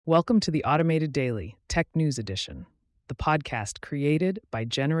Welcome to the Automated Daily Tech News Edition, the podcast created by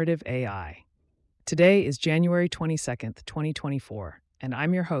Generative AI. Today is January 22nd, 2024, and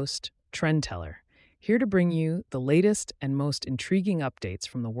I'm your host, Trend Teller, here to bring you the latest and most intriguing updates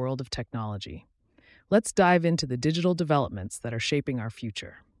from the world of technology. Let's dive into the digital developments that are shaping our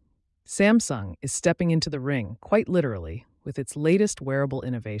future. Samsung is stepping into the ring, quite literally, with its latest wearable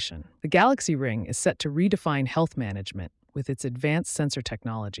innovation. The Galaxy Ring is set to redefine health management with its advanced sensor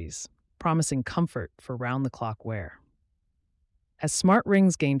technologies, promising comfort for round-the-clock wear. As smart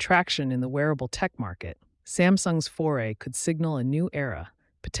rings gain traction in the wearable tech market, Samsung's foray could signal a new era,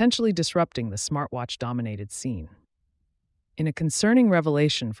 potentially disrupting the smartwatch-dominated scene. In a concerning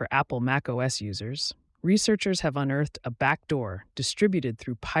revelation for Apple macOS users, researchers have unearthed a backdoor distributed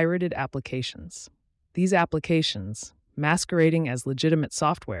through pirated applications. These applications, masquerading as legitimate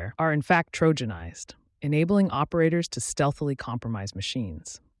software, are in fact Trojanized, enabling operators to stealthily compromise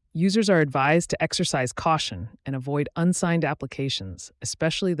machines. Users are advised to exercise caution and avoid unsigned applications,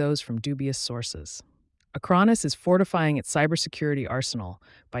 especially those from dubious sources. Acronis is fortifying its cybersecurity arsenal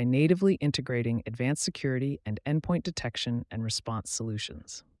by natively integrating advanced security and endpoint detection and response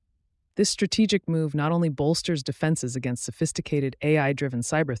solutions. This strategic move not only bolsters defenses against sophisticated AI-driven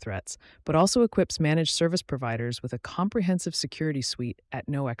cyber threats, but also equips managed service providers with a comprehensive security suite at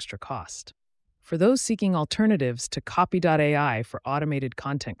no extra cost. For those seeking alternatives to Copy.ai for automated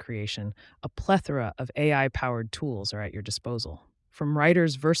content creation, a plethora of AI-powered tools are at your disposal. From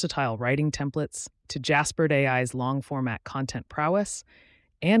Writer's versatile writing templates to Jaspered AI's long-format content prowess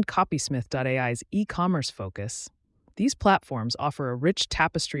and Copysmith.ai's e-commerce focus, these platforms offer a rich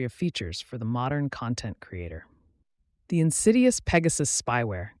tapestry of features for the modern content creator. The insidious Pegasus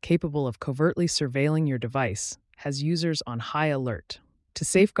spyware, capable of covertly surveilling your device, has users on high alert. To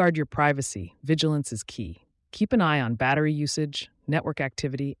safeguard your privacy, vigilance is key. Keep an eye on battery usage, network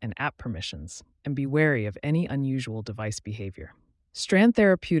activity, and app permissions, and be wary of any unusual device behavior. Strand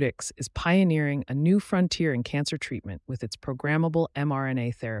Therapeutics is pioneering a new frontier in cancer treatment with its programmable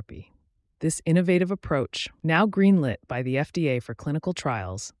mRNA therapy. This innovative approach, now greenlit by the FDA for clinical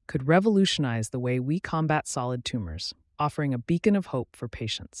trials, could revolutionize the way we combat solid tumors, offering a beacon of hope for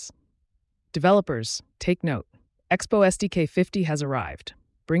patients. Developers, take note. Expo SDK 50 has arrived,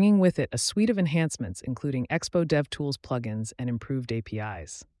 bringing with it a suite of enhancements including Expo DevTools plugins and improved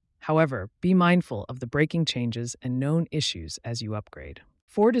APIs. However, be mindful of the breaking changes and known issues as you upgrade.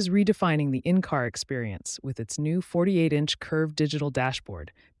 Ford is redefining the in-car experience with its new 48-inch curved digital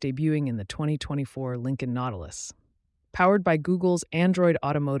dashboard debuting in the 2024 Lincoln Nautilus. Powered by Google's Android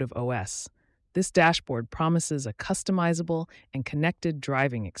Automotive OS, this dashboard promises a customizable and connected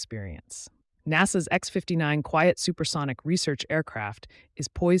driving experience. NASA's X-59 quiet supersonic research aircraft is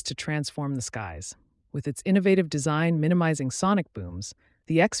poised to transform the skies. With its innovative design minimizing sonic booms,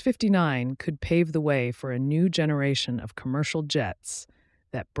 the X-59 could pave the way for a new generation of commercial jets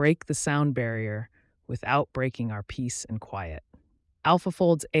that break the sound barrier without breaking our peace and quiet.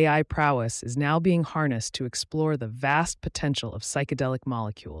 AlphaFold's AI prowess is now being harnessed to explore the vast potential of psychedelic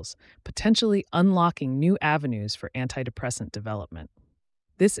molecules, potentially unlocking new avenues for antidepressant development.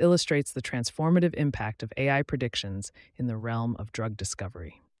 This illustrates the transformative impact of AI predictions in the realm of drug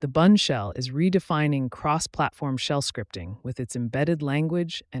discovery. The Bun shell is redefining cross-platform shell scripting with its embedded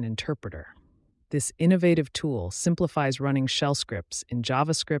language and interpreter. This innovative tool simplifies running shell scripts in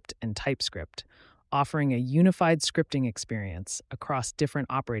JavaScript and TypeScript, offering a unified scripting experience across different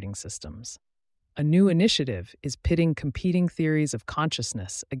operating systems. A new initiative is pitting competing theories of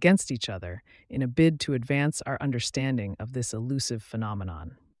consciousness against each other in a bid to advance our understanding of this elusive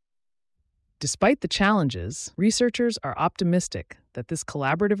phenomenon. Despite the challenges, researchers are optimistic that this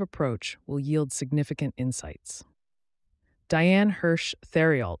collaborative approach will yield significant insights. Diane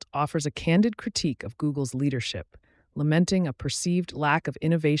Hirsch-Theriault offers a candid critique of Google's leadership, lamenting a perceived lack of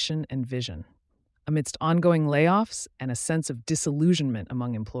innovation and vision. Amidst ongoing layoffs and a sense of disillusionment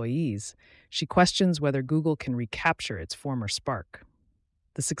among employees, she questions whether Google can recapture its former spark.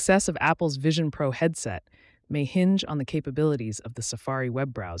 The success of Apple's Vision Pro headset may hinge on the capabilities of the Safari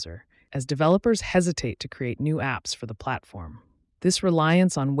web browser, as developers hesitate to create new apps for the platform. This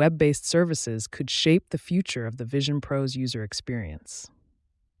reliance on web-based services could shape the future of the Vision Pro's user experience.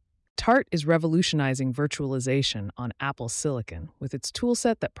 Tart is revolutionizing virtualization on Apple Silicon with its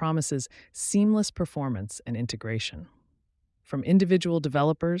toolset that promises seamless performance and integration. From individual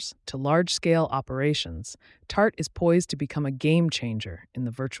developers to large-scale operations, Tart is poised to become a game changer in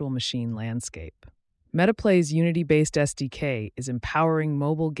the virtual machine landscape. Metaplay's Unity-based SDK is empowering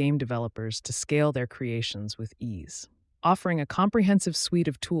mobile game developers to scale their creations with ease. Offering a comprehensive suite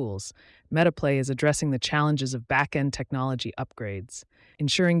of tools, Metaplay is addressing the challenges of back-end technology upgrades,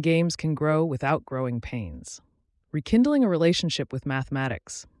 ensuring games can grow without growing pains. Rekindling a relationship with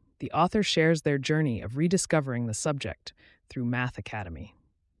mathematics, the author shares their journey of rediscovering the subject through Math Academy.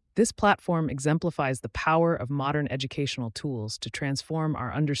 This platform exemplifies the power of modern educational tools to transform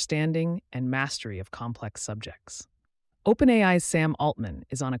our understanding and mastery of complex subjects. OpenAI's Sam Altman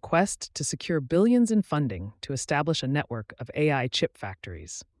is on a quest to secure billions in funding to establish a network of AI chip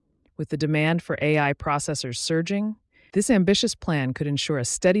factories. With the demand for AI processors surging, this ambitious plan could ensure a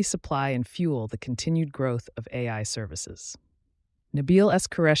steady supply and fuel the continued growth of AI services. Nabil S.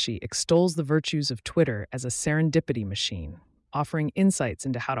 Qureshi extols the virtues of Twitter as a serendipity machine, offering insights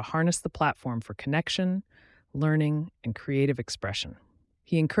into how to harness the platform for connection, learning, and creative expression.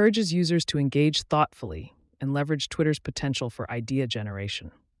 He encourages users to engage thoughtfully and leverage Twitter's potential for idea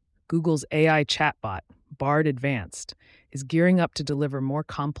generation. Google's AI chatbot, Bard Advanced, is gearing up to deliver more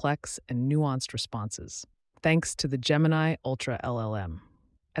complex and nuanced responses, thanks to the Gemini Ultra LLM.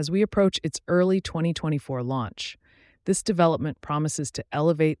 As we approach its early 2024 launch, this development promises to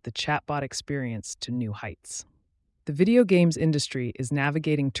elevate the chatbot experience to new heights. The video games industry is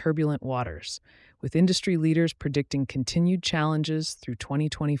navigating turbulent waters, with industry leaders predicting continued challenges through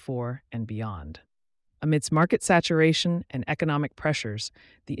 2024 and beyond. Amidst market saturation and economic pressures,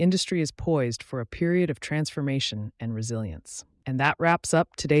 the industry is poised for a period of transformation and resilience. And that wraps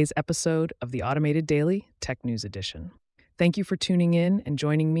up today's episode of the Automated Daily Tech News Edition. Thank you for tuning in and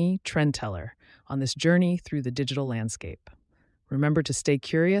joining me, Trend Teller, on this journey through the digital landscape. Remember to stay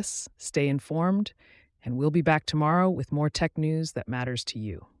curious, stay informed, and we'll be back tomorrow with more tech news that matters to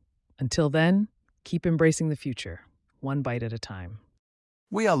you. Until then, keep embracing the future, one bite at a time.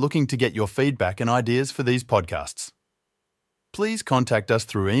 We are looking to get your feedback and ideas for these podcasts. Please contact us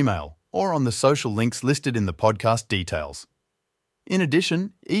through email or on the social links listed in the podcast details. In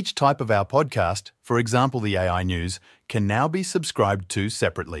addition, each type of our podcast, for example the AI News, can now be subscribed to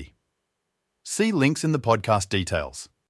separately. See links in the podcast details.